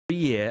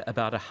Every year,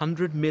 about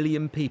 100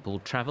 million people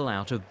travel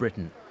out of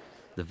Britain.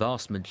 The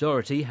vast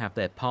majority have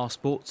their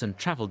passports and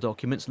travel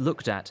documents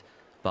looked at,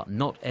 but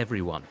not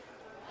everyone.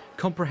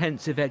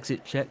 Comprehensive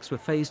exit checks were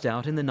phased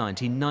out in the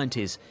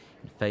 1990s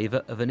in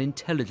favour of an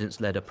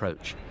intelligence-led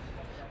approach.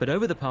 But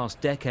over the past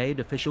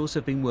decade, officials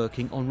have been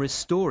working on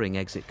restoring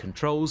exit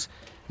controls,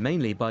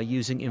 mainly by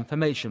using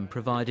information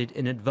provided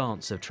in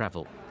advance of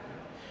travel.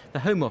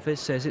 The Home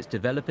Office says it's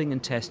developing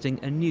and testing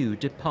a new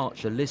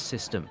departure list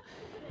system.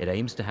 It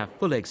aims to have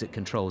full exit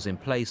controls in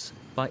place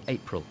by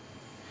April.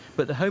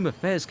 But the Home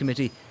Affairs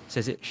Committee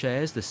says it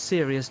shares the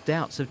serious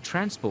doubts of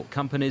transport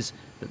companies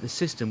that the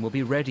system will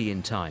be ready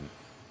in time.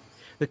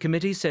 The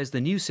committee says the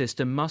new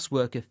system must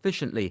work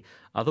efficiently,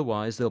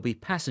 otherwise there'll be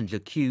passenger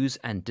queues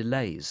and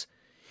delays.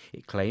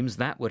 It claims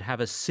that would have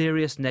a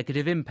serious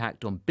negative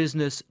impact on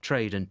business,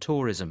 trade and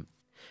tourism.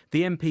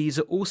 The MPs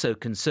are also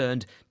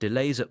concerned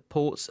delays at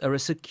ports are a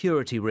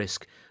security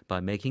risk by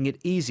making it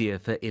easier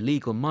for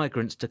illegal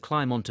migrants to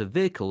climb onto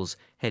vehicles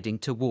heading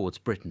towards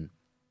Britain.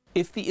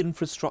 If the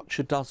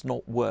infrastructure does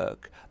not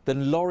work,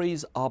 then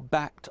lorries are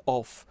backed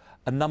off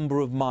a number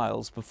of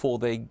miles before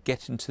they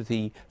get into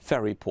the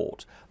ferry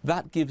port.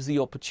 That gives the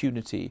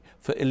opportunity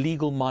for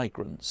illegal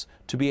migrants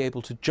to be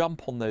able to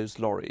jump on those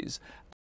lorries